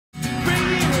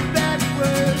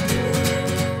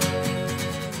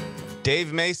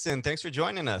Dave Mason, thanks for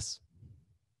joining us.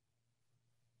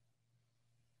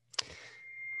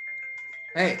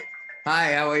 Hey,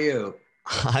 hi, how are you?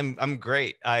 I'm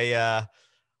great. I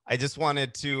just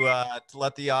wanted to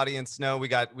let the audience know we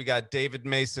got David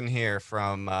Mason here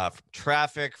from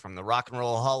Traffic, from the Rock and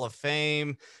Roll Hall of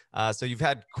Fame. So you've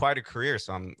had quite a career.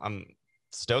 So I'm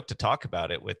stoked to talk about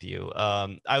it with you.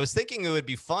 I was thinking it would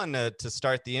be fun to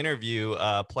start the interview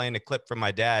playing a clip from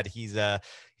my dad. He's a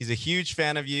huge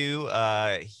fan of you.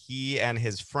 He and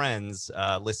his friends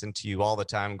listened to you all the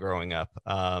time growing up.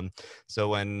 So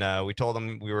when we told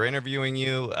him we were interviewing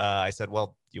you, I said,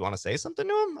 well, do you want to say something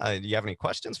to him? Do you have any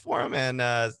questions for him? And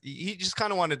he just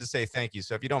kind of wanted to say thank you.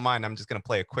 So if you don't mind, I'm just going to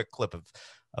play a quick clip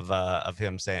of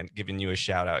him giving you a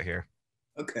shout out here.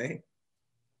 Okay.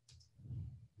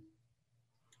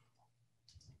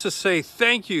 To say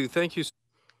thank you.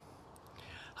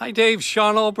 Hi, Dave.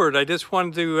 Sean Ulbert. I just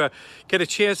wanted to get a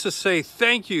chance to say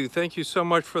thank you. Thank you so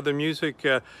much for the music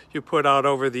you put out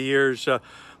over the years.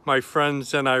 My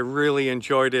friends and I really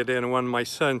enjoyed it. And when my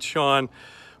son, Sean,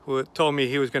 who told me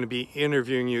he was going to be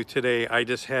interviewing you today, I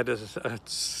just had to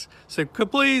say,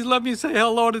 please let me say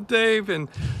hello to Dave and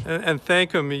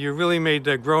thank him. You really made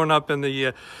growing up in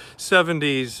the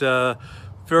 70s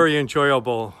very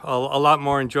enjoyable, a lot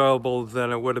more enjoyable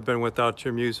than it would have been without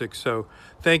your music. So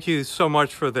thank you so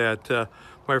much for that.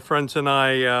 My friends and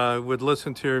I would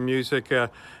listen to your music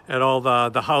at all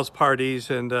the house parties,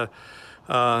 and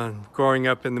growing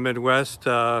up in the Midwest,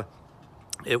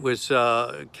 it was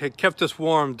kept us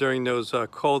warm during those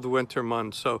cold winter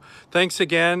months. So thanks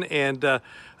again, and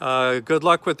good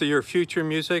luck with your future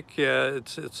music. It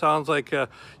sounds like you're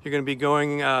going to be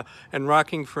going and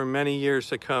rocking for many years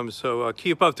to come. So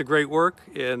keep up the great work,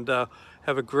 and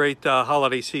have a great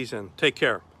holiday season. Take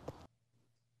care.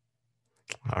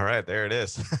 All right, there it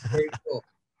is. Very cool.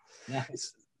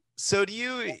 Nice. So do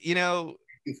you Thank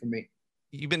you for me.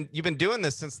 You've been doing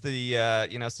this since the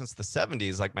since the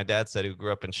 70s, like my dad said, who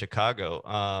grew up in Chicago.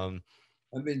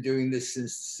 I've been doing this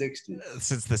since the 60s.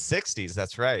 Since the 60s,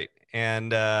 that's right.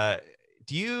 And how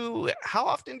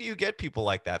often do you get people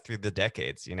like that through the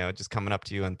decades, just coming up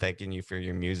to you and thanking you for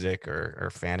your music or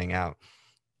fanning out?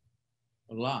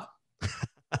 A lot.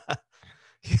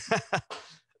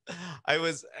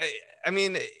 I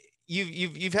mean,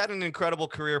 you've had an incredible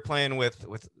career playing with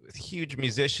huge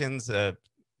musicians,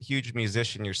 huge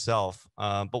musician yourself.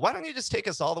 But why don't you just take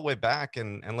us all the way back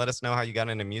and let us know how you got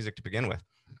into music to begin with?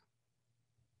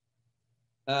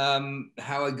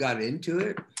 How I got into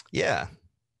it? Yeah.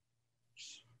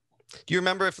 Do you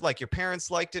remember if like your parents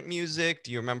liked it music?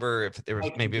 Do you remember if there was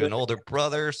maybe an older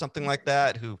brother or something like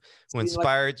that who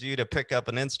inspired you to pick up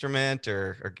an instrument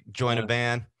or join a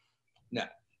band? No,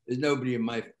 there's nobody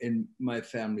in my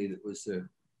family that was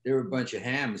there were a bunch of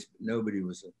hams, but nobody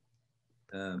was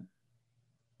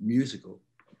musical.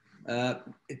 I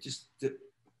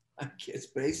guess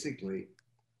basically,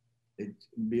 to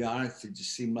be honest, it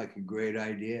just seemed like a great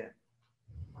idea.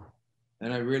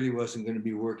 And I really wasn't going to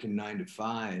be working 9 to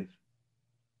 5.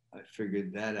 I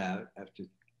figured that out after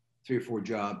 3 or 4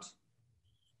 jobs.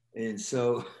 And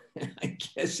so I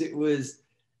guess it was,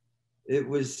 it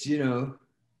was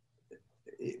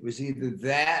either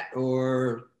that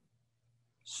or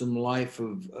some life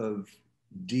of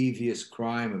devious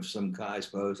crime of some kind, I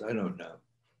suppose. I don't know.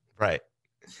 Right.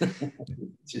 Do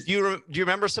you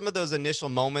remember some of those initial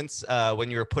moments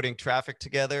when you were putting Traffic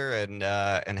together and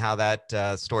how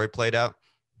that story played out?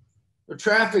 The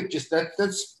Traffic,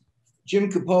 that's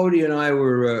Jim Capote and I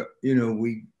were,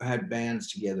 we had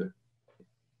bands together.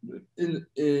 He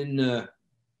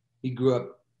grew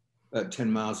up about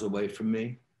 10 miles away from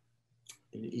me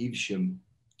in Evesham.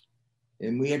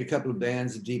 And we had a couple of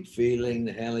bands, The Deep Feeling,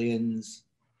 The Hellions,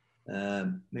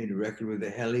 made a record with The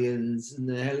Hellions, and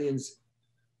The Hellions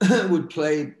would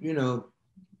play,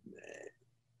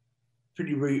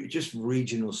 just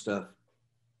regional stuff.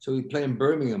 So we'd play in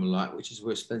Birmingham a lot, which is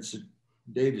where Spencer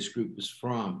Davis Group was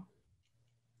from.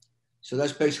 So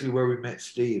that's basically where we met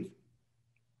Steve,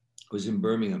 was in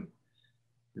Birmingham.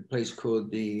 The place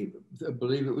called I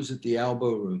believe it was at the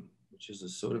Elbow Room, which is a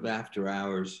sort of after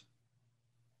hours,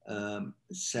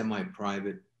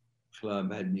 semi-private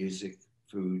club, had music,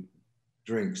 food,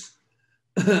 drinks.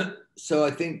 So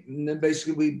I think, and then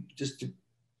basically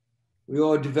we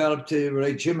all developed a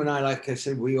relationship. Jim and I, like I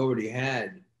said, we already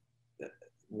had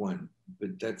one,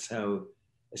 but that's how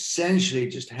essentially it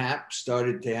just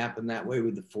started to happen that way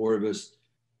with the 4 of us.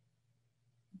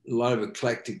 A lot of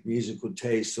eclectic musical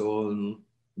tastes, and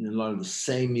a lot of the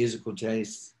same musical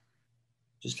tastes,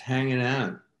 just hanging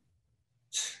out,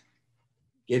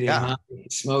 getting high,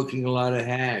 smoking a lot of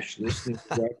hash, listening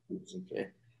to records, okay?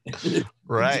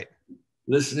 Right.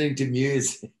 listening to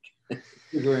music,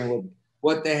 figuring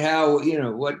what the hell, you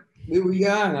know, what we were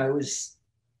young. I was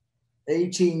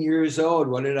 18 years old.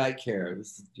 What did I care? It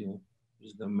was, you know,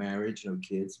 there's no marriage, no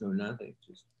kids, no nothing.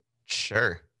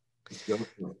 Sure. Just go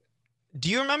for it. Do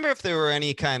you remember if there were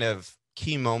any kind of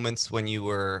key moments when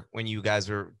you guys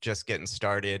were just getting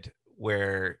started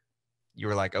where you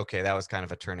were like, okay, that was kind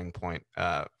of a turning point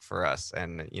for us,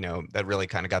 and you know that really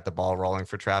kind of got the ball rolling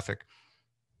for Traffic?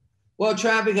 Well,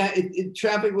 Traffic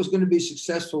was going to be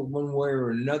successful one way or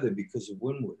another because of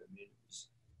Winwood. I mean, it was,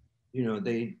 you know,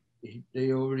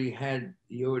 he already had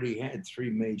 3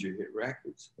 major hit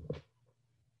records.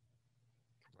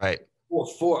 Right. Well,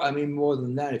 4. I mean, more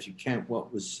than that if you count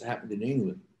what was happened in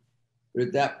England. But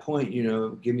at that point, you know,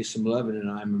 Give Me Some Lovin' and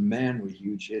I'm a Man were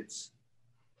huge hits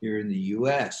here in the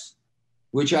U.S.,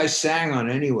 which I sang on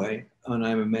anyway, on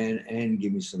I'm a Man and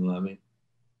Give Me Some Lovin'.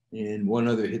 And one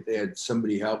other hit, they had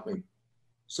Somebody Help Me.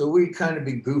 So we kind of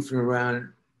been goofing around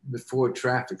before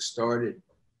Traffic started.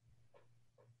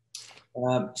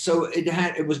 So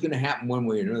it was going to happen one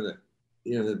way or another.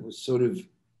 You know, it was sort of,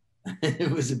 it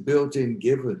was a built-in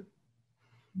given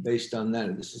based on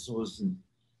that. This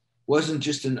wasn't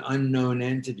just an unknown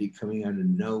entity coming out of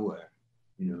nowhere,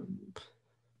 you know.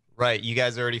 Right. You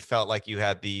guys already felt like you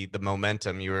had the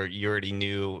momentum. You already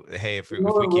knew, hey, if we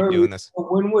keep doing this.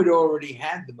 Winwood already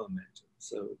had the momentum.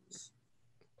 So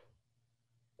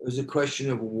it was a question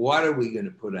of what are we going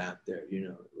to put out there? You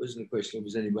know, it wasn't a question of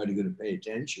was anybody going to pay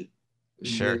attention.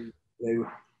 Sure.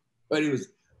 But it was,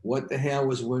 what the hell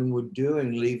was Winwood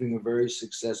doing, leaving a very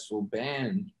successful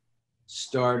band,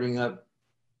 starting up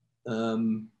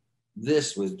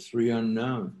this with 3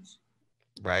 unknowns?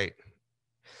 Right.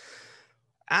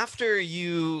 After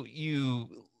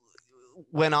you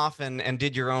went off and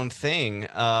did your own thing,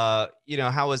 you know,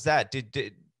 how was that?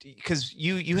 Because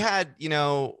you had, you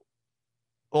know,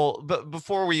 well, but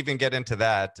before we even get into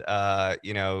that,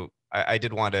 you know, I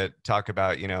did want to talk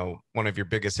about, you know, one of your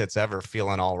biggest hits ever,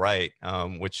 Feelin Alright,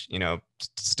 which, you know,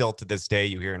 still to this day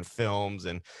you hear in films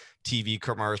and TV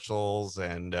commercials,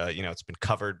 and you know, it's been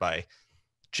covered by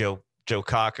Joe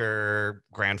Cocker,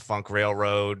 Grand Funk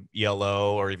Railroad,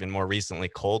 ELO, or even more recently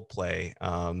Coldplay.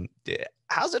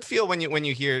 How's it feel when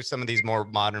you hear some of these more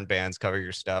modern bands cover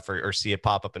your stuff, or see it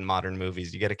pop up in modern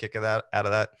movies? You get a kick of that out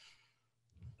of that?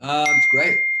 It's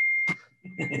great.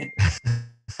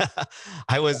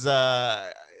 I was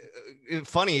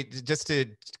funny, just to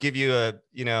give you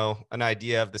an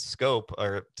idea of the scope,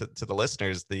 or to the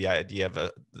listeners, the idea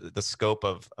of the scope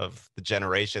of the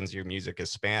generations your music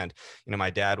has spanned. You know, my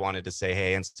dad wanted to say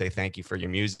hey and say thank you for your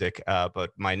music,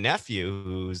 but my nephew,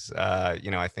 who's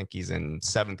I think he's in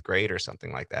 7th grade or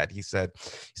something like that, he said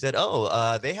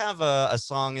oh, they have a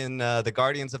song in the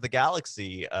Guardians of the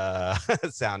Galaxy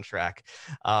soundtrack.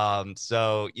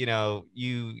 So you know,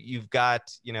 you've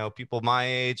got, you know, people my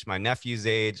age, my nephew's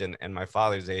age, and my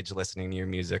father's age listening to your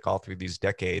music all through these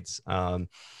decades.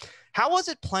 How was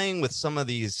it playing with some of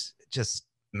these just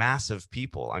massive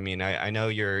people? I mean, I know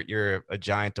you're a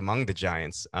giant among the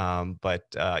giants, but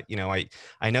you know,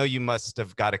 I know you must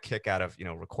have got a kick out of, you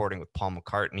know, recording with Paul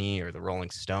McCartney or the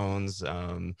Rolling Stones.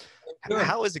 Sure.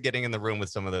 How is it getting in the room with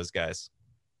some of those guys?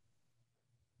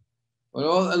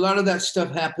 Well, a lot of that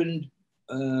stuff happened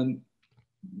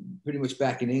pretty much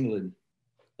back in England.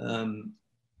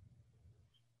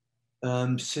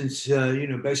 Since you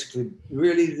know, basically,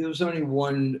 really, there was only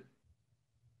one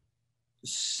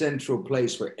central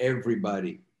place where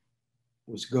everybody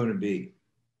was going to be,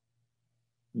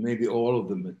 maybe all of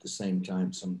them at the same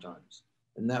time sometimes,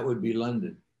 and that would be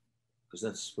London, because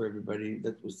that's where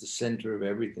that was the center of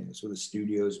everything. That's where the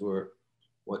studios were,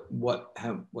 what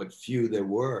few there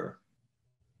were.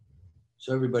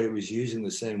 So everybody was using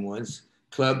the same ones.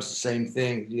 Clubs, the same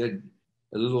thing. You had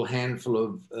a little handful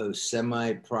of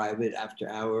semi-private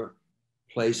after-hour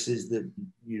places that,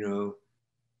 you know,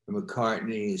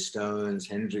 McCartney, Stones,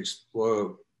 Hendrix,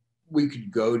 or we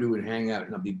could go to and hang out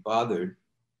and not be bothered,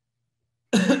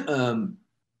 and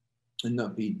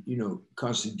not be, you know,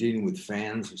 constantly dealing with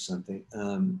fans or something.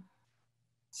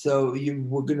 So you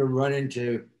were going to run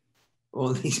into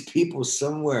all these people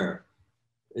somewhere,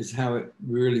 is how it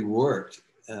really worked.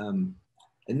 And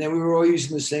then we were all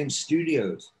using the same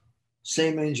studios,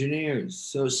 same engineers.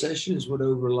 So sessions would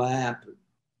overlap.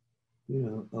 You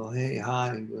know, oh, hey,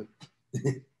 hi.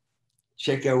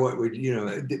 Check out what we're, you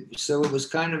know. So it was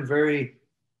kind of very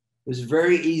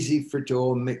easy for it to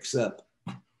all mix up.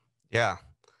 Yeah,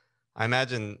 I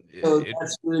imagine. So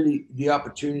that's really the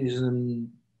opportunities.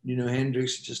 And, you know,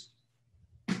 Hendrix just,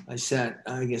 I sat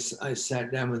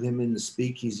down with him in the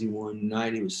speakeasy one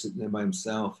night. He was sitting there by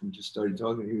himself and just started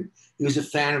talking. He was a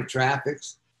fan of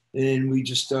Traffic's. and we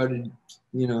just started,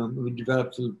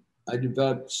 I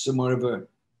developed somewhat of a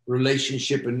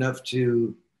relationship enough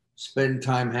to spend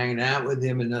time hanging out with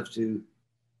him, enough to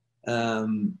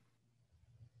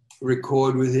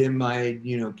record with him. I,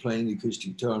 playing the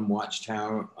acoustic guitar on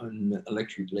Watchtower on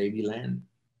Electric Ladyland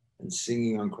and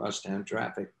singing on Crosstown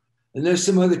Traffic. And there's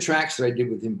some other tracks that I did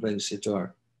with him playing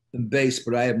sitar and bass,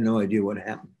 but I have no idea what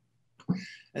happened.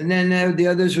 And then the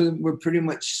others were pretty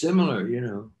much similar,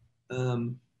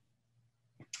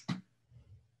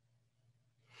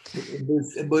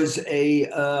 It was a,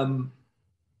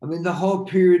 the whole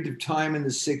period of time in the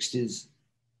 60s,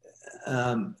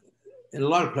 in a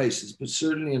lot of places, but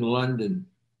certainly in London,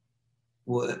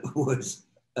 it was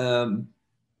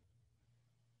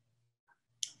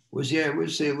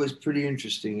pretty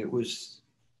interesting. It was,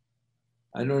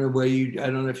 I don't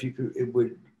know if it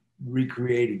would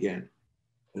recreate again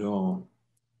at all.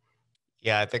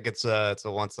 Yeah, I think it's a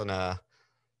once in a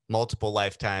multiple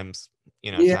lifetimes,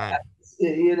 yeah, time.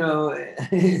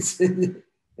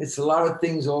 It's a lot of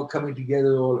things all coming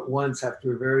together all at once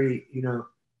after a very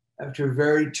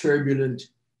turbulent,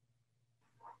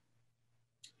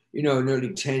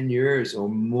 nearly 10 years or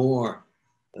more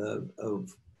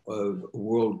of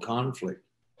world conflict.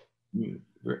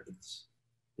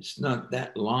 It's not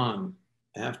that long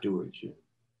afterwards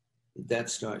that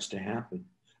starts to happen.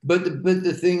 But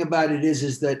the thing about it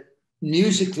is that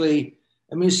musically,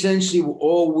 essentially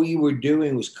all we were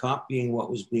doing was copying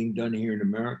what was being done here in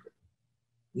America.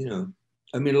 A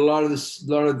lot of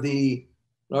the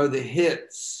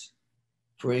hits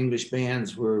for English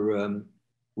bands were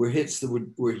hits that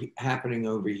were happening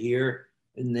over here,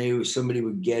 and somebody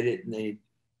would get it, and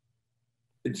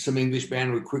some English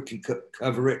band would quickly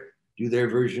cover it, do their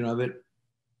version of it,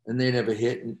 and they'd have a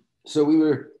hit. And so we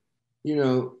were,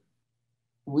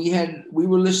 we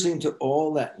were listening to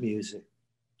all that music.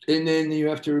 And then you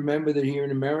have to remember that here in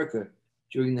America,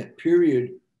 during that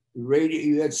period,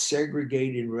 you had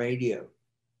segregated radio.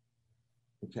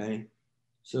 Okay.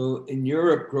 So in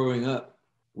Europe growing up,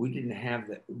 we didn't have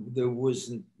that. There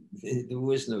was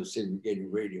no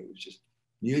segregated radio. It was just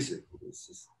music. It was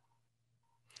just,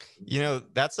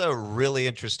 that's a really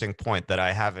interesting point that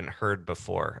I haven't heard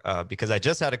before, because I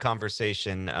just had a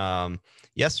conversation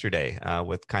yesterday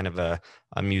with kind of a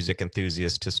music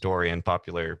enthusiast, historian,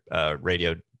 popular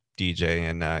radio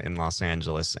DJ in Los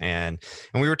Angeles, and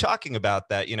we were talking about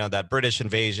that, that British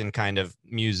invasion kind of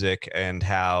music, and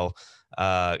how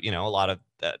a lot of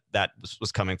that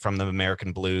was coming from the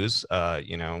American blues,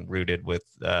 rooted with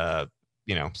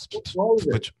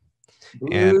blues,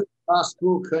 and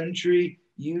gospel, country,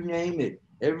 you name it,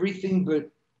 everything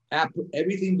but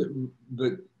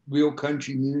real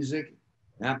country music,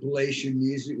 Appalachian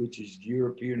music, which is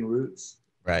European roots.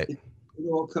 Right. It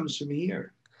all comes from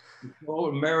here. It's all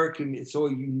American. It's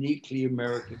all uniquely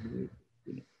American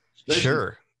music.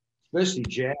 Especially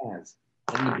jazz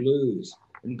and the blues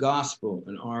and gospel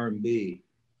and R&B.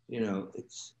 And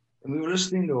we were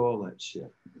listening to all that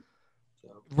shit.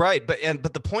 So. Right, but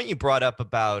the point you brought up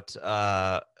about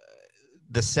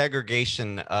the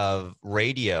segregation of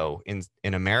radio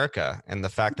in America, and the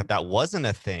fact that wasn't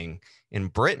a thing in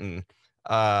Britain,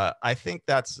 I think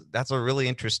that's a really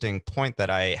interesting point that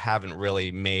I haven't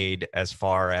really made, as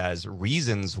far as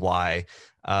reasons why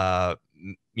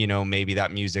maybe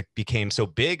that music became so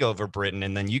big over Britain,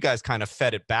 and then you guys kind of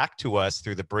fed it back to us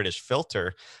through the British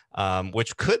filter,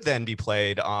 which could then be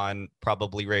played on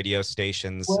probably radio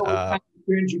stations. Well,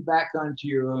 we turns you back onto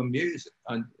your own music,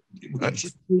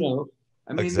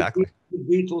 Exactly. The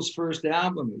Beatles' first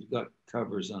album has got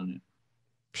covers on it.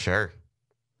 Sure.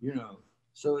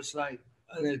 So it's like,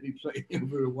 they'd be playing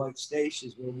over white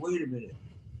stations. Well, wait a minute.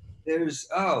 There's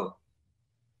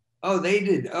they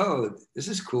did. Oh, this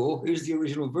is cool. Here's the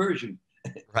original version.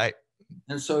 Right.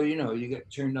 And so you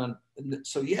get turned on.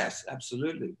 So yes,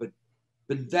 absolutely. But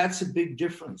that's a big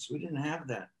difference. We didn't have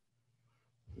that.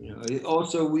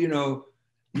 Also,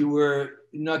 you were,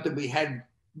 not that we had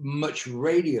much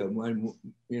radio when,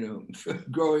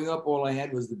 growing up, all I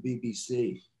had was the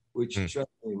BBC, which trust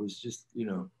me, was just,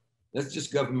 that's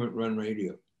just government run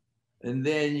radio. And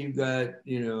then you got,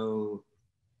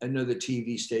 another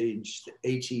TV stage,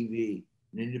 ATV,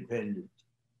 an independent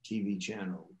TV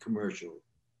channel, commercial.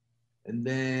 And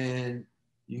then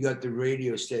you got the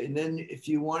radio station. And then if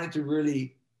you wanted to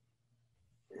really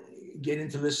get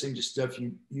into listening to stuff,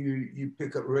 you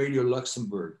pick up Radio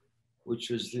Luxembourg,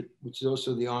 which is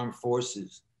also the Armed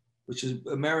Forces, which is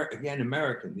American, the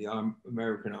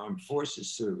American Armed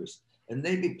Forces Service. And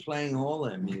they'd be playing all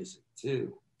that music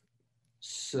too.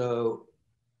 So,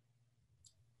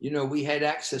 we had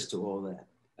access to all that.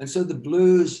 And so the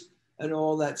blues and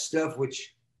all that stuff,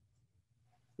 which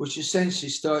which essentially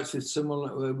starts with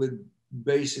someone with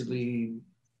basically,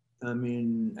 I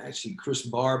mean, actually Chris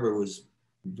Barber was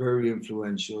very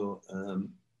influential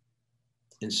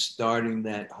in starting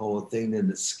that whole thing, then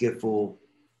the skiffle,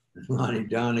 Lonnie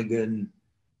Donegan,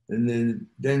 and then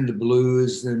the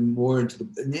blues, then more into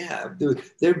the, and yeah,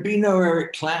 there'd be no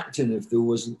Eric Clapton if there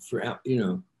wasn't for, you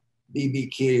know,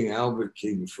 B.B. King, Albert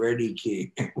King, Freddie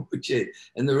King,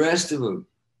 and the rest of them.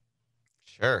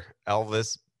 Sure.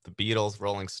 Elvis, the Beatles,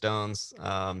 Rolling Stones.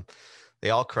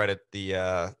 They all credit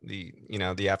the you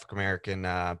know, the African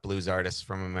American blues artists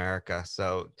from America.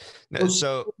 So Well,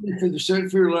 so certainly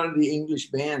for a lot of the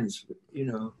English bands, you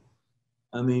know,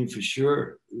 I mean, for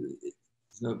sure,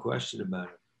 there's no question about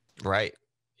it. right.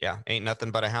 Yeah, Ain't Nothing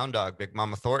But a Hound Dog, Big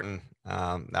Mama Thornton.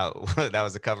 That that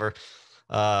was a cover.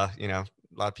 You know,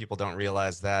 a lot of people don't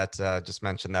realize that. Just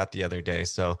mentioned that the other day.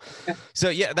 So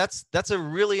yeah, that's a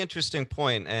really interesting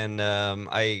point, and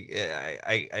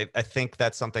I think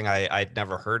that's something I'd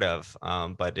never heard of.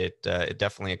 But it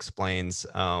definitely explains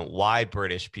why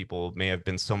British people may have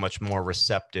been so much more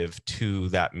receptive to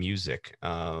that music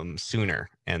sooner,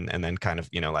 and then kind of,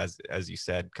 you know, as you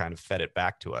said, kind of fed it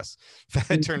back to us,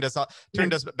 turned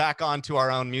us back on to our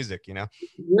own music. You know.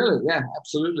 Really? Yeah,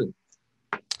 absolutely.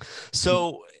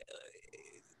 So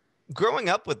growing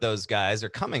up with those guys or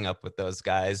coming up with those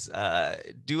guys,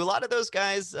 do a lot of those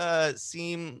guys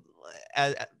seem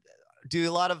do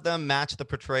a lot of them match the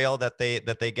portrayal that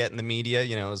they get in the media?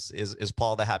 You know, is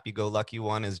Paul the happy-go-lucky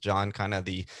one? Is John kind of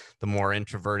the more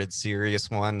introverted, serious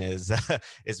one? Is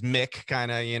is Mick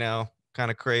kind of, you know,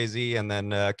 kind of crazy, and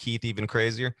then Keith even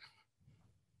crazier?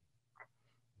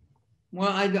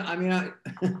 Well, I mean,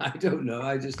 I don't know.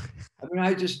 I mean,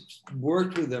 I just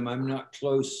worked with them. I'm not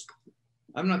close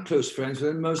friends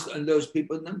with them. Most of those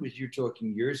people, numbers you're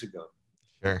talking years ago.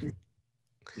 Sure.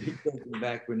 You're talking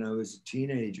back when I was a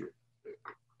teenager.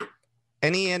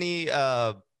 Any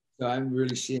So I haven't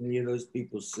really seen any of those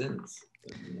people since.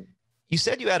 You know. You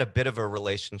said you had a bit of a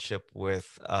relationship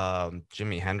with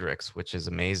Jimi Hendrix, which is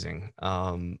amazing.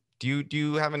 Do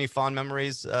you have any fond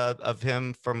memories of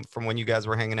him from when you guys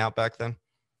were hanging out back then?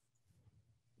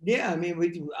 Yeah, I mean,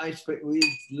 we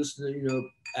listened to, you know,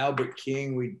 Albert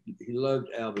King. He loved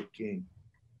Albert King,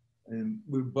 and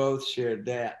we both shared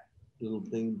that little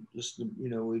thing. Listen, you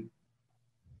know, we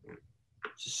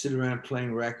just sit around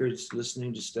playing records,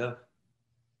 listening to stuff,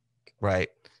 Right.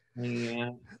 hanging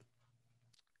out.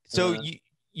 So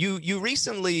you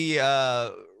recently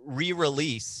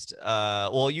re-released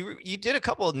well, you did a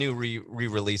couple of new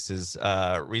re-releases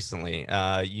recently.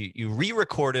 You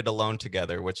re-recorded Alone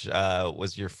Together, which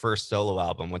was your first solo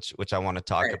album, which I want to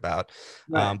talk about.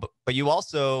 Right. But you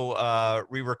also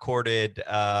re-recorded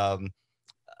All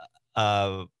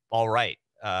Right,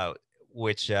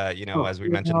 which you know, as we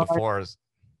mentioned before, is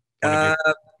one of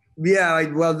your Yeah,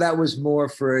 well, that was more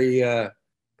for a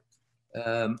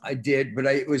I did, but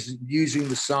I was using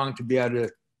the song to be able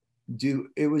to do.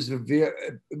 It was a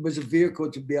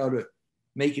vehicle to be able to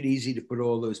make it easy to put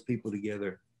all those people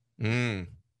together.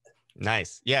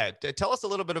 Nice. Yeah. Tell us a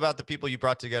little bit about the people you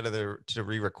brought together to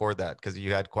re-record that, because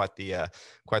you had quite the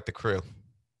crew.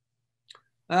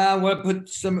 Well, I put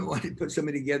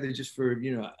something together just for,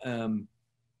 you know,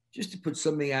 just to put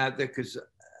something out there, because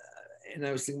and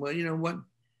I was thinking, well, you know what,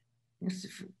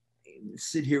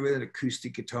 sit here with an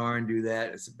acoustic guitar and do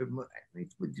that. It's a bit more, I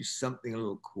think we'd do something a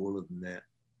little cooler than that.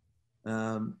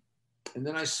 And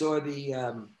then I saw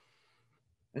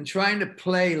and trying to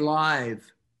play live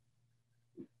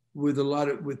with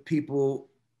with people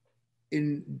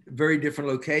in very different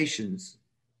locations.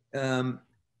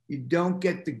 You don't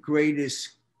get the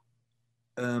greatest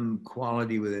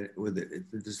quality with it.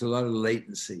 There's a lot of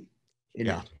latency in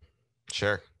it.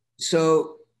 Sure.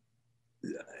 So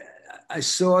I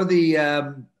saw the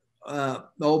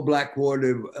old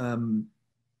Blackwater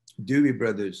Doobie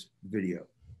Brothers video.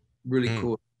 Really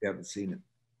cool if you haven't seen it.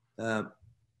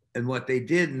 And what they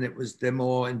did, and it was them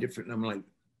all in different, and I'm like,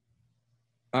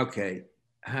 okay,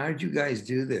 how did you guys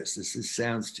do this?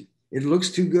 It looks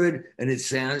too good and it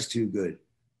sounds too good,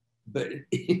 but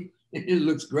it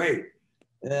looks great.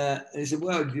 And I said,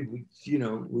 well, you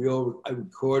know, I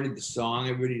recorded the song,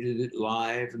 everybody did it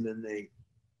live, and then they,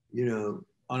 you know,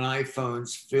 on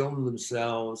iPhones filmed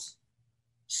themselves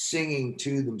singing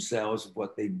to themselves of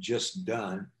what they'd just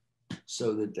done,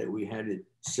 so that we had it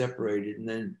separated, and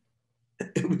then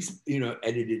it was, you know,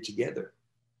 edited together.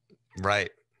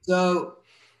 Right. So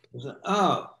I was like,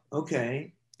 oh,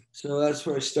 okay. So that's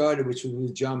where I started, which was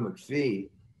with John McPhee,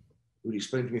 who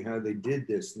explained to me how they did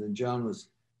this. And then John was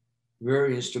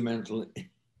very instrumental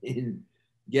in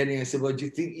getting, I said, well, do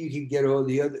you think you can get all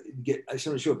the other, I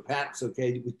said, sure, Pat's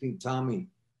okay. Do we think Tommy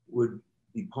would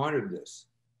be part of this.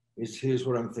 Here's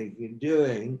what I'm thinking of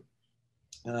doing.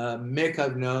 Mick,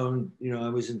 I've known, I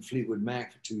was in Fleetwood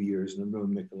Mac for 2 years, and I've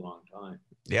known Mick a long time.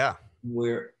 Yeah.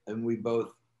 We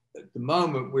both, at the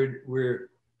moment, we're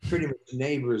pretty much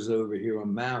neighbors over here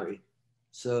on Maui.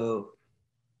 So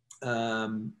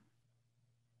Michael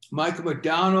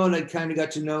McDonald, I kind of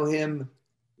got to know him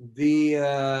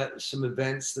via some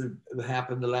events that have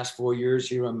happened the last 4 years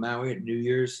here on Maui at New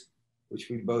Year's, which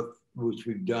we've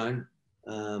done.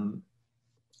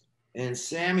 And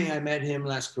Sammy, I met him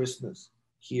last Christmas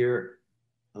here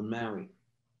on Maui.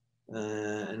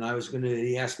 And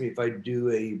he asked me if I'd do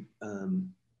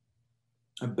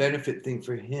a benefit thing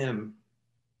for him.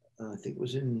 I think it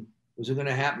was going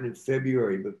to happen in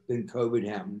February, but then COVID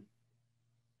happened.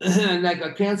 And that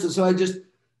got canceled. So I just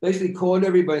basically called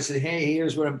everybody and said, hey,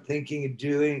 here's what I'm thinking of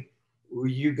doing. Will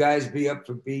you guys be up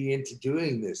for being into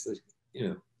doing this?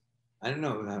 I don't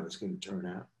know how it's going to turn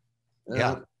out.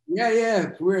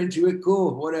 Yeah, we're into it.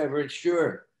 Cool, whatever,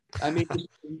 sure. I mean,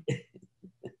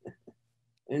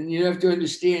 and you have to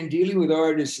understand, dealing with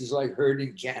artists is like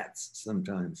herding cats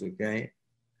sometimes, okay?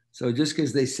 So just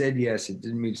because they said yes, it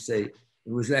didn't mean to say it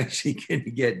was actually going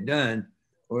to get done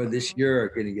or this year are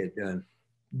going to get done.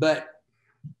 But,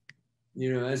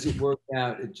 as it worked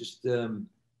out, it just,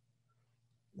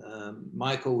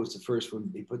 Michael was the first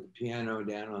one. He put the piano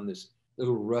down on this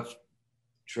little rough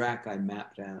track I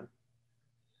mapped out.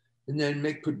 And then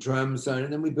Mick put drums on it,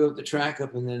 and then we built the track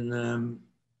up, and then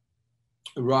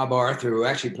Rob Arthur, who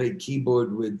actually played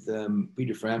keyboard with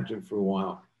Peter Frampton for a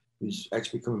while, who's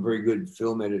actually become a very good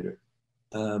film editor.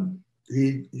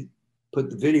 He put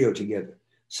the video together.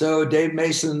 So Dave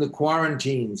Mason and the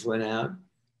Quarantines went out.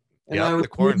 And the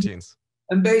Quarantines.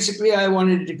 And basically I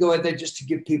wanted to go out there just to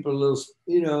give people a little,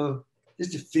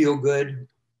 just to feel good.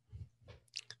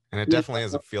 And it definitely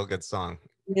is a feel good song.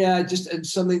 Yeah, and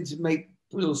something to make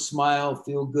people smile,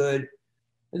 feel good.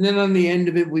 And then on the end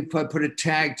of it, we put a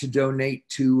tag to donate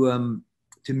to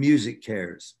Music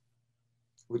Cares,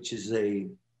 which is a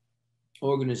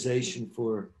organization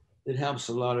that helps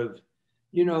a lot of,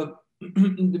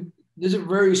 there's a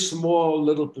very small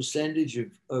little percentage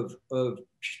of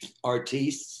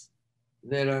artists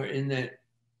that are in that,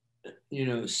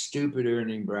 stupid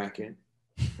earning bracket.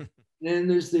 Then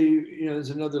there's there's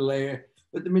another layer,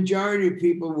 but the majority of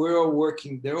people,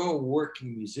 they're all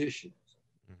working musicians.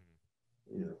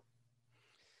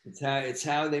 It's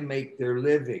how they make their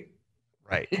living.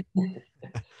 Right.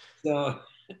 So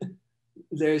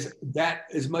there's that,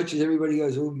 as much as everybody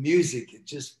goes, oh, music, it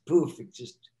just poof, it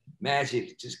just magic,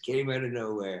 it just came out of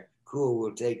nowhere. Cool,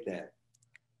 we'll take that.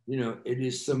 It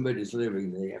is somebody's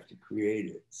living, they have to create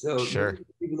it. So sure.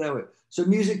 People that way. So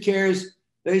Music Cares,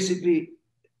 basically,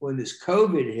 when this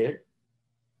COVID hit,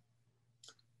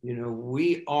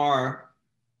 we are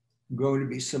going to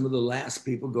be some of the last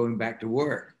people going back to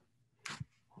work.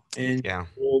 And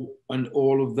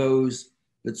all of those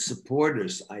that support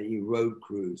us, i.e. road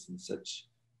crews and such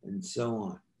and so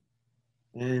on.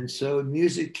 And so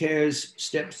Music Cares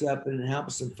steps up and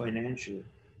helps them financially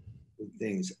with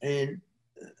things. And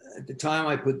at the time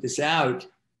I put this out,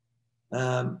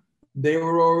 they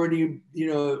were already,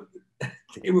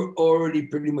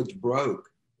 pretty much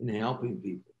broke in helping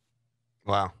people.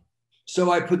 Wow.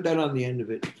 So I put that on the end of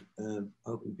it,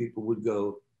 hoping people would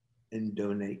go and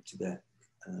donate to that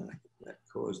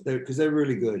cause, because they're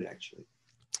really good, actually.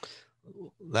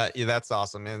 That's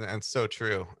awesome, and so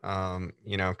true.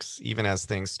 'Cause even as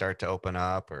things start to open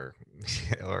up, or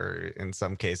in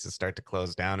some cases start to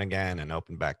close down again and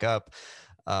open back up,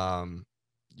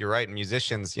 you're right.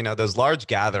 Musicians, those large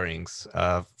gatherings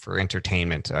for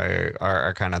entertainment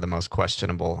are kind of the most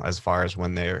questionable as far as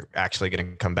when they're actually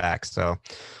going to come back. So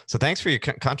thanks for your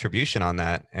contribution on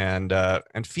that. And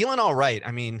Feelin Alright.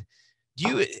 I mean,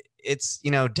 it's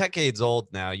decades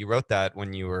old now. You wrote that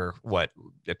when you were what,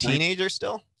 a teenager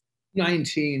still?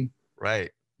 19.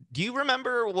 Right. Do you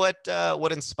remember what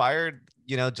inspired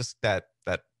just that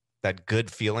good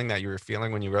feeling that you were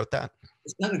feeling when you wrote that?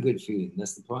 It's not a good feeling.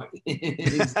 That's the part.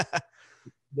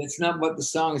 That's not what the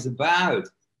song is about.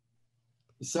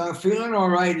 The song "Feelin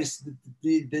Alright" is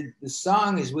the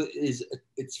song is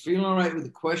it's feeling all right with a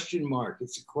question mark.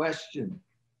 It's a question.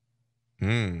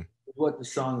 What the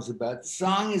song is about. The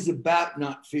song is about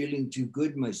not feeling too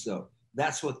good myself.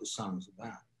 That's what the song is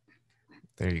about.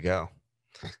 There you go.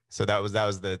 So was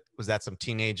that some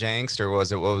teenage angst, or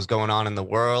was it what was going on in the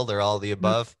world, or all the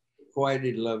above?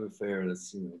 Quieted love affair.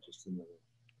 That's just another.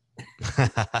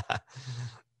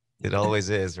 It always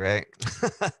is, right?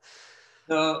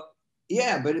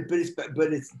 Yeah, but it's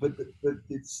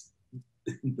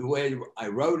the way I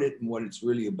wrote it and what it's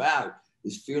really about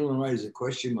Is feeling all right is a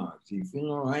question mark. Are you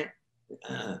feeling all right?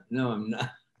 No, I'm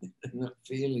not. I'm not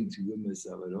feeling too good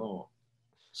myself at all.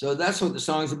 So that's what the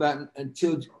song's about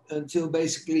until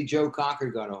basically Joe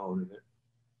Cocker got a hold of it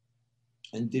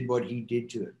and did what he did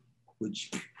to it,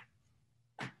 which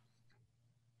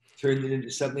turned it into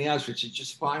something else, which is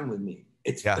just fine with me.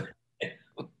 It's, Yeah.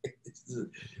 it's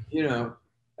you know,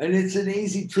 and it's an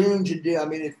easy tune to do. I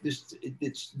mean,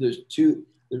 there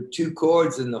are two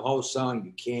chords in the whole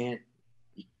song.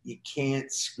 You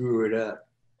can't screw it up.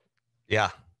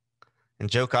 Yeah. And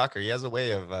Joe Cocker, he has a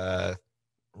way of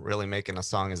really making a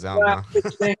song his own. Well,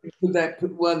 Huh?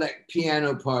 that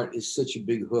piano part is such a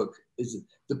big hook. Is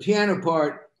the piano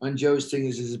part on Joe's thing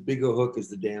is as big a hook as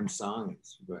the damn song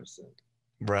is, for Christ's sake.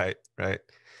 Right, right.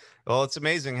 Well, it's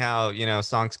amazing how, you know,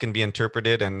 songs can be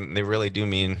interpreted and they really do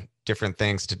mean different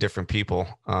things to different people.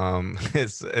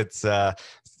 It's the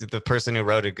person who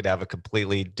wrote it could have a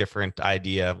completely different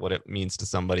idea of what it means to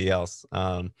somebody else.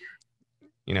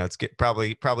 You know, it's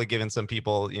probably giving some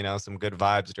people, you know, some good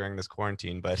vibes during this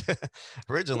quarantine, but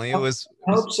originally it was.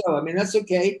 I hope so. I mean, that's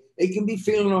okay. They can be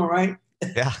feeling all right.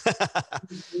 Yeah.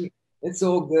 It's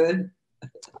all good.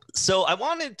 So I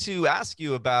wanted to ask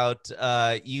you about,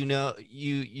 you know,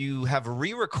 you have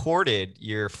re-recorded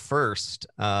your first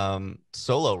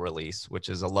solo release, which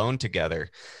is Alone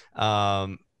Together.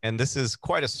 And this is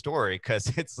quite a story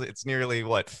because it's nearly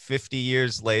what 50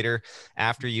 years later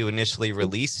after you initially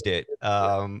released it.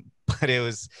 But it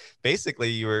was basically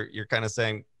you're kind of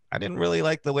saying, I didn't really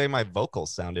like the way my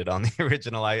vocals sounded on the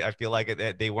original. I feel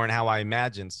like they weren't how I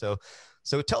imagined. So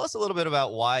tell us a little bit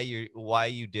about why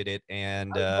you did it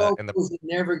and my vocals are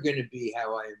never going to be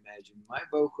how I imagine. My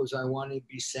vocals, I want to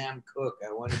be Sam Cooke.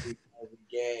 I want to be Marvin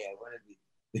Gaye. I want to be,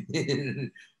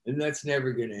 and that's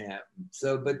never going to happen.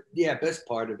 So, but yeah, best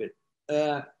part of it.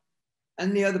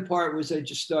 And the other part was I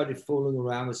just started fooling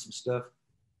around with some stuff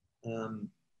 4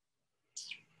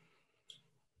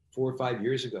 or 5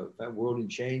 years ago. That World in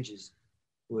Changes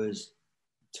was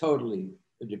totally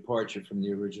a departure from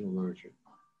the original version,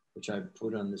 which I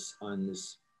put on this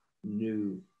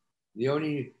new. The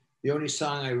only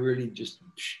song I really just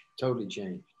totally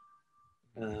changed.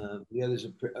 The others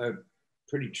are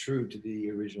pretty true to the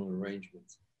original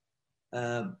arrangements.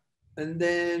 And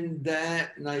then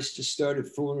that, and I just started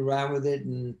fooling around with it.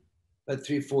 And about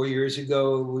 3-4 years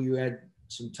ago, we had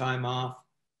some time off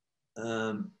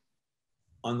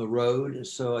on the road. And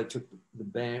so I took the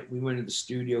band, we went to the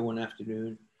studio one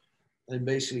afternoon and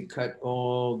basically cut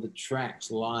all the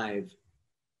tracks live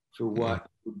for what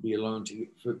would be Alone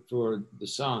Together, for the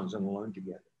songs on Alone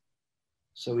Together.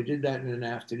 So we did that in an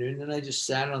afternoon, and I just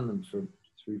sat on them for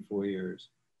 3-4 years.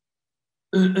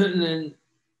 And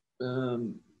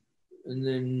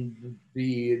then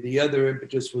the other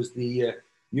impetus was the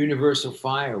Universal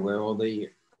Fire, where all the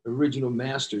original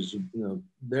masters, you know,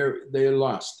 they're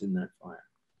lost in that fire.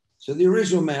 So the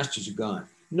original masters are gone.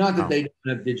 Not that they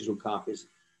don't have digital copies.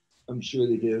 I'm sure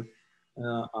they do,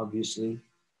 obviously.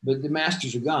 But the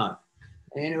masters are gone.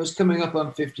 And it was coming up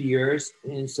on 50 years.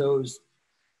 And so it was,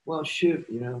 well, shoot,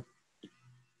 you know,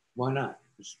 why not?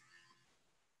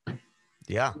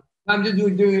 Yeah. I'm just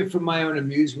doing it for my own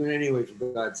amusement anyway, for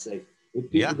God's sake. If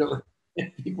people don't,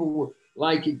 if people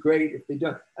like it, great. If they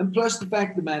don't. And plus the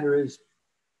fact of the matter is,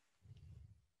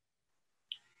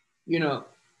 you know,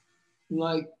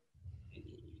 like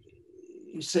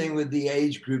you're saying with the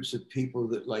age groups of people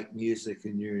that like music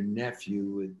and your nephew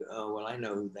with, oh, well, I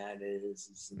know who that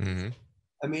is. Mm-hmm.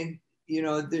 I mean, you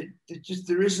know,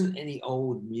 there isn't any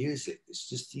old music. It's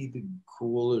just either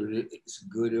cool or it's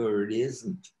good or it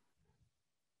isn't.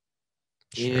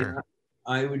 Sure. And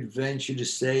I would venture to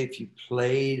say if you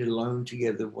played Alone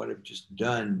Together, what I've just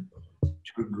done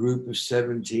to a group of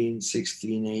 17,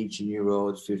 16,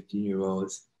 18-year-olds,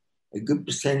 15-year-olds, a good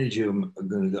percentage of them are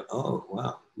going to go, oh,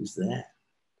 wow, who's that?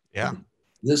 Yeah.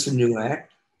 Is this a new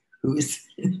act? Who is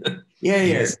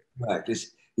yes,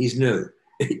 he's new.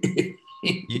 He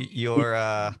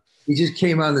just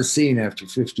came on the scene after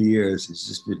 50 years. It's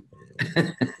just been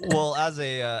well, as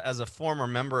a former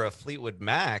member of Fleetwood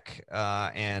Mac,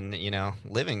 and you know,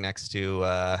 living next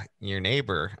to your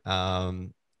neighbor,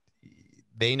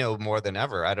 they know more than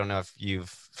ever. I don't know if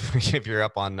if you're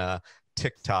up on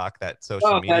TikTok, that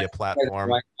social media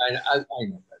platform. I know that.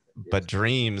 Yes. But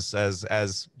Dreams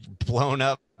as blown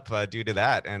up due to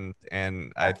that, and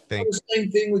I think the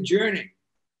same thing with Journey.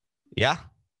 Yeah.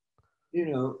 You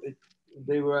know,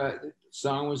 the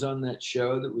song was on that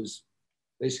show that was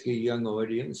basically a young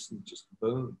audience and just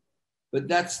boom. But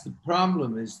that's the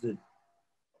problem, is that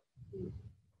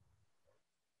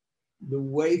the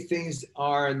way things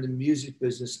are in the music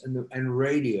business and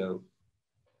radio,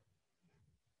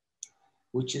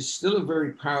 which is still a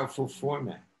very powerful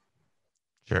format.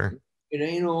 Sure. It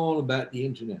ain't all about the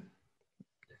internet.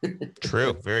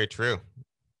 True. Very true.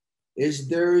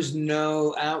 There is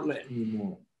no outlet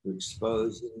anymore to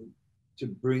expose and to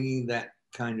bringing that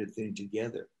kind of thing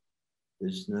together.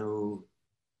 There's no,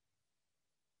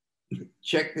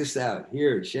 check this out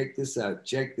here, check this out,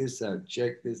 check this out,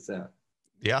 check this out.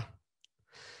 Yeah.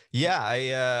 Yeah,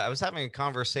 I was having a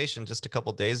conversation just a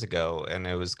couple days ago, and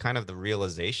it was kind of the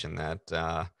realization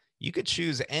that you could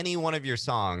choose any one of your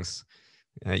songs,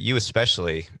 you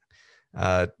especially,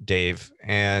 Dave,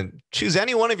 and choose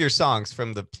any one of your songs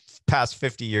from the past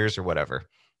 50 years or whatever,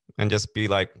 and just be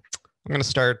like, I'm going to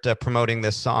start promoting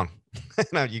this song.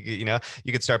 You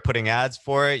could start putting ads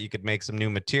for it. You could make some new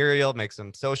material, make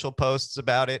some social posts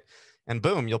about it, and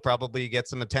boom, you'll probably get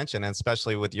some attention. And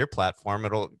especially with your platform,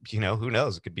 it'll, who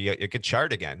knows, it could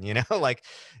chart again, like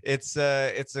it's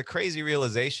a crazy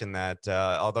realization that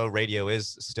although radio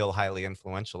is still highly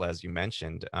influential, as you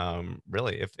mentioned,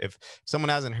 really, if someone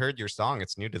hasn't heard your song,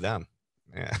 it's new to them.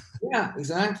 Yeah. Yeah,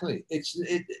 exactly. If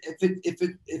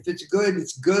it's good,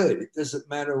 it's good. It doesn't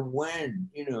matter when,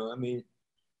 I mean,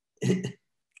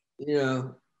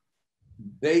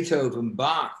 Beethoven,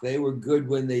 Bach, they were good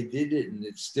when they did it, and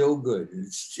it's still good, and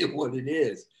it's still what it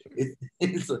is.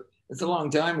 It's a long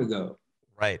time ago.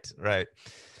 Right.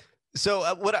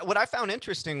 So what I found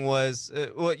interesting was,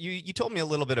 well, you told me a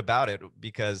little bit about it,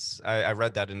 because I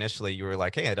read that initially. You were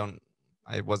like, hey,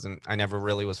 I never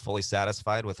really was fully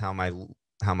satisfied with how my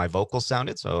vocals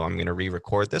sounded, so I'm going to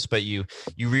re-record this. But you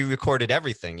re-recorded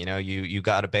everything. You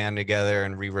got a band together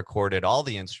and re-recorded all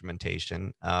the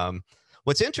instrumentation.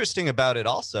 What's interesting about it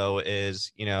also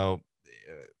is,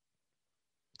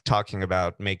 talking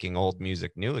about making old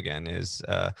music new again, is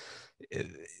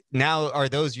now are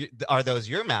those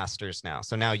your masters now?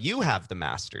 So now you have the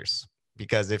masters,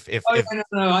 because if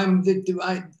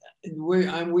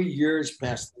we're years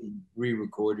past the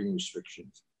re-recording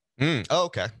restrictions. Oh,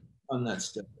 okay. On that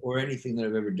stuff, or anything that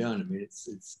I've ever done. I mean,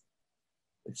 it's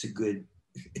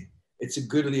a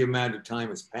goodly amount of time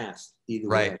has passed either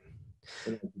way. I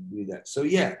can do that. So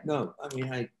yeah, no, I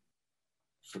mean,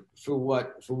 for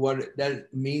what that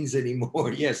means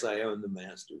anymore. Yes, I own the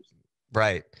masters.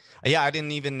 Right. Yeah, I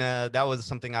didn't even that was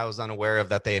something I was unaware of,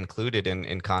 that they included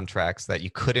in contracts, that you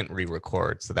couldn't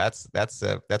re-record. So that's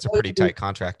a pretty tight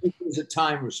contract. There's a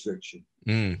time restriction.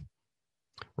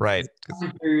 Right.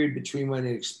 Time period between when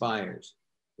it expires,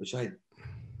 which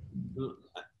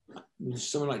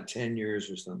something like 10 years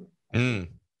or something.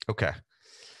 Okay.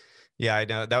 Yeah, I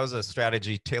know that was a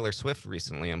strategy Taylor Swift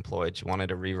recently employed. She wanted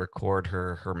to re-record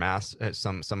her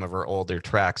some of her older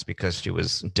tracks, because she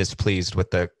was displeased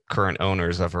with the current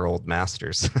owners of her old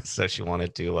masters. So she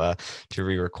wanted to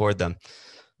re-record them.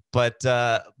 But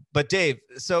Dave,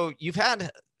 so you've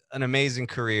had an amazing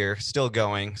career, still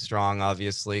going strong,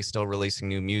 obviously, still releasing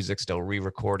new music, still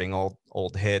re-recording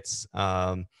old hits.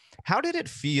 How did it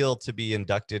feel to be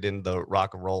inducted in the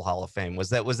Rock and Roll Hall of Fame?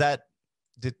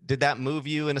 Did that move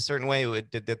you in a certain way?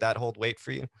 Did that hold weight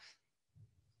for you?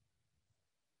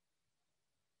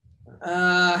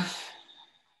 I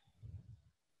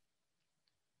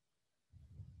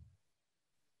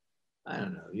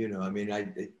don't know. I mean,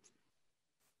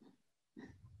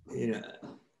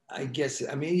 I guess,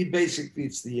 I mean, basically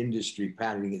it's the industry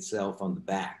patting itself on the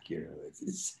back,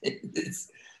 it's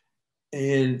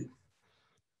and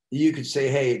you could say,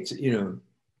 hey,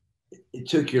 it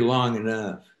took you long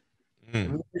enough. I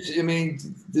mean,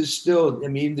 there's still, I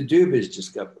mean, the Dubas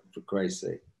just got, for Christ's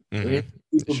sake. I mean,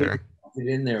 people get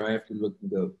in there, I have to look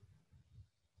and go,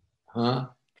 huh?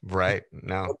 Right.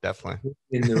 No, definitely.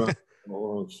 In the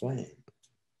Hall of Fame.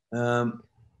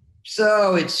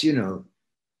 So it's,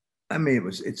 I mean,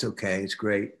 it's okay. It's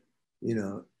great.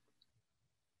 A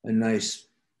nice,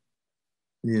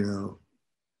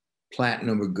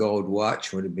 platinum or gold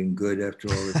watch would have been good after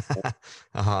all this.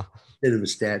 Instead of a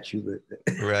statue, but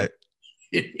right.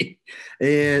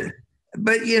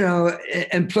 But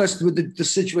and plus with the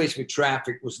situation with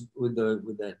Traffic was with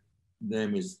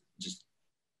them is just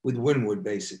with Winwood,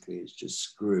 basically it's just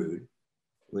screwed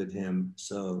with him.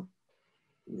 So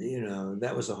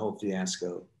that was a whole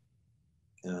fiasco.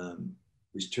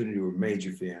 Was turned into a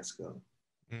major fiasco.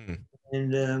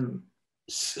 And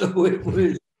so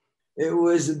it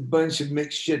was a bunch of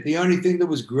mixed shit. The only thing that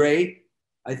was great,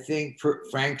 I think,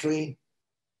 frankly,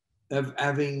 of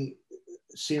having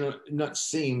not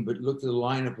seen, but looked at the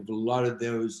lineup of a lot of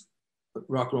those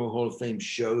Rock and Roll Hall of Fame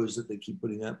shows that they keep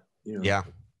putting up. Yeah.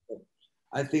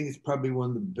 I think it's probably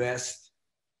one of the best,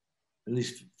 at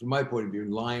least from my point of view,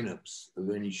 lineups of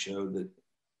any show that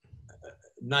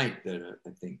night that I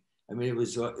think. I mean, it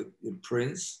was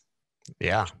Prince,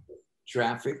 Yeah.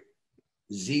 Traffic,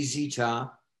 ZZ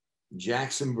Top,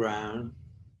 Jackson Brown,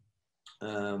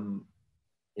 and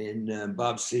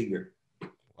Bob Seger.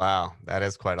 Wow, that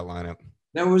is quite a lineup.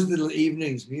 That was the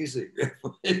evening's music.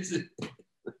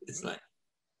 It's like,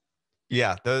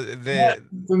 yeah,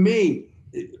 for me,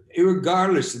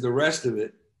 regardless of the rest of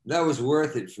it, that was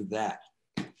worth it for that.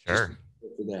 Sure.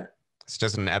 For that. It's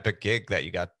just an epic gig that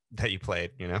you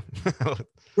played, you know.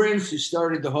 Prince, who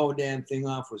started the whole damn thing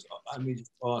off, was, I mean,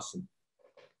 just awesome.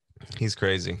 He's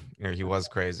crazy, or he was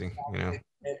crazy, you know.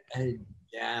 Head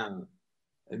down.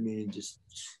 I mean, just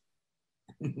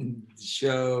the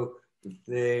show, the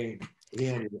thing.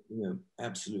 Yeah, you know,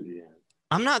 absolutely. Yeah.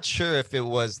 I'm not sure if it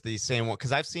was the same one,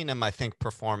 because I've seen him, I think,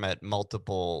 perform at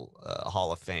multiple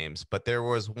Hall of Fames, but there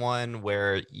was one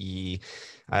where he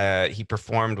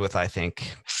performed with, I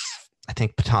think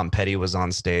Tom Petty was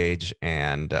on stage,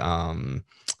 and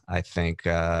I think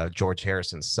George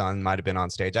Harrison's son might have been on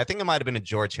stage. I think it might have been a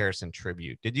George Harrison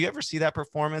tribute. Did you ever see that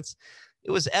performance?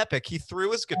 It was epic. He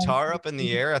threw his guitar up in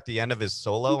the air at the end of his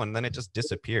solo, and then it just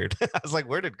disappeared. I was like,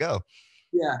 where'd it go?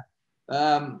 Yeah.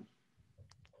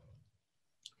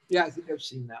 Yeah, I think I've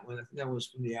seen that one. I think that was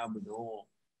from the album All,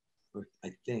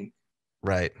 I think.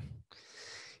 Right.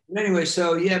 Anyway,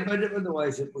 so yeah, but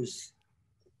otherwise it was,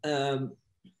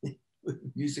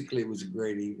 musically it was a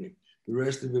great evening. The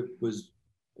rest of it was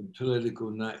a political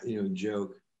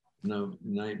joke,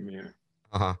 nightmare.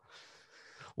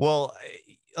 Well,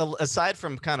 aside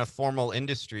from kind of formal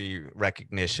industry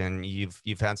recognition,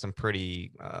 you've had some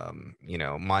pretty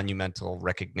monumental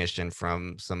recognition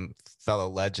from some fellow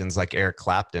legends like Eric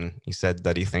Clapton. He said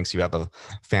that he thinks you have a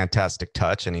fantastic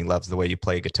touch, and he loves the way you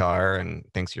play guitar, and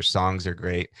thinks your songs are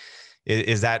great.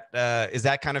 Is that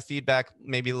kind of feedback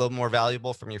maybe a little more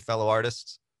valuable from your fellow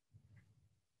artists?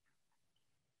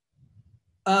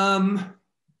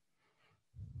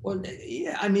 Well,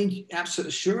 yeah, I mean,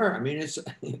 absolutely, sure. I mean,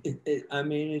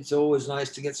 it's always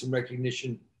nice to get some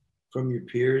recognition from your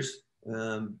peers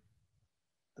and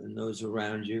those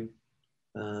around you.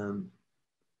 But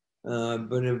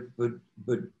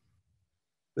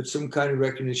some kind of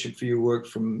recognition for your work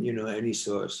from any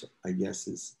source, I guess,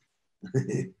 is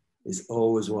is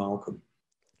always welcome.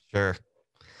 Sure.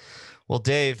 Well,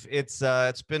 Dave, it's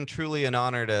been truly an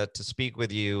honor to speak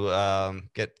with you,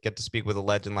 get to speak with a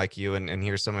legend like you, and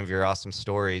hear some of your awesome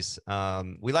stories.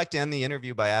 We like to end the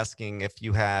interview by asking, if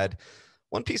you had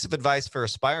one piece of advice for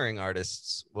aspiring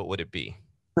artists, what would it be?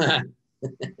 Good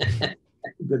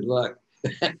luck.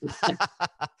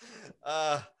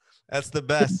 That's the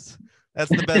best. That's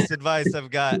the best advice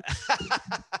I've got.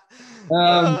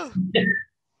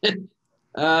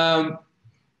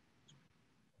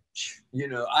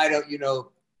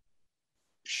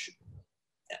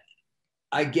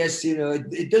 I guess,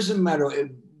 it doesn't matter.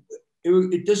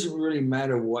 It doesn't really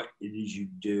matter what it is you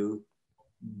do,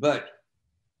 but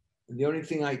the only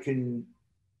thing I can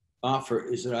offer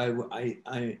is that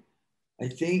I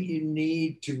think you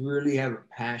need to really have a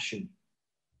passion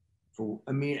for,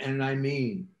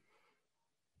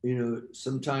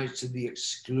 sometimes to the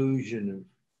exclusion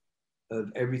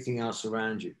of everything else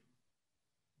around you.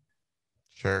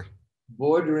 Sure.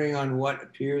 Bordering on what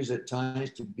appears at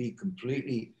times to be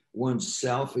completely one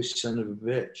selfish son of a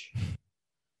bitch.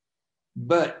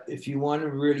 But if you want to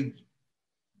really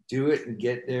do it and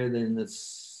get there, then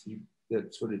that's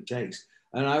what it takes.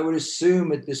 And I would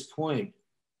assume at this point,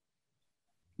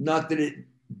 not that it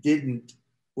didn't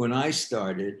when I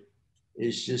started,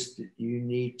 it's just that you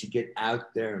need to get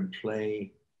out there and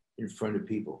play in front of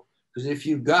people. Because if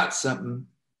you've got something,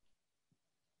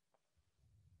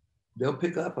 they'll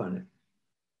pick up on it.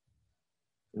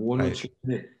 One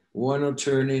will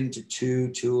turn into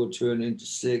two will turn into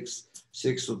six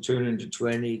will turn into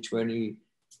 20,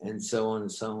 and so on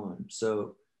and so on.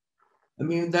 So, I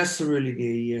mean, that's really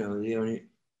the only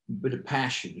bit of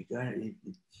passion. You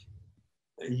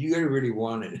gotta really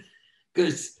want it,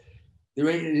 because there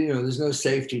ain't, there's no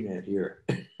safety net here.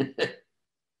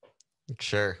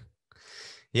 Sure.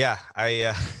 Yeah,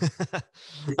 I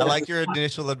like your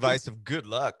initial advice of good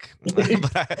luck,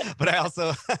 but I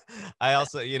also,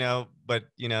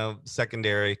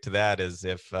 secondary to that is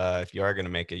if you are going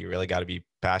to make it, you really got to be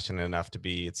passionate enough to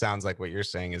be. It sounds like what you're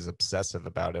saying is obsessive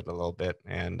about it a little bit,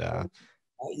 and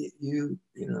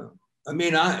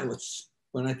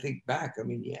when I think back, I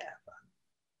mean, yeah,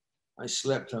 I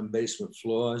slept on basement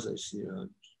floors.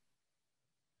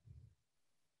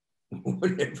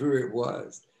 Whatever it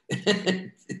was.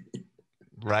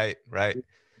 Right.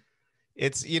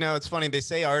 It's funny. They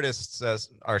say artists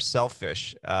are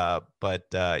selfish, but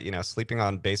sleeping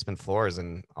on basement floors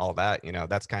and all that,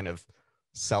 that's kind of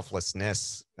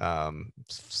selflessness,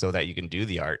 so that you can do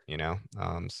the art, you know.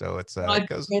 So it's Well, it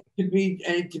goes. to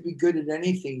be good at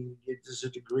anything, there's a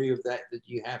degree of that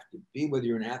you have to be, whether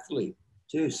you're an athlete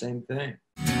too. Same thing.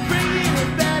 Bringing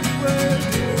it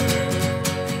backward.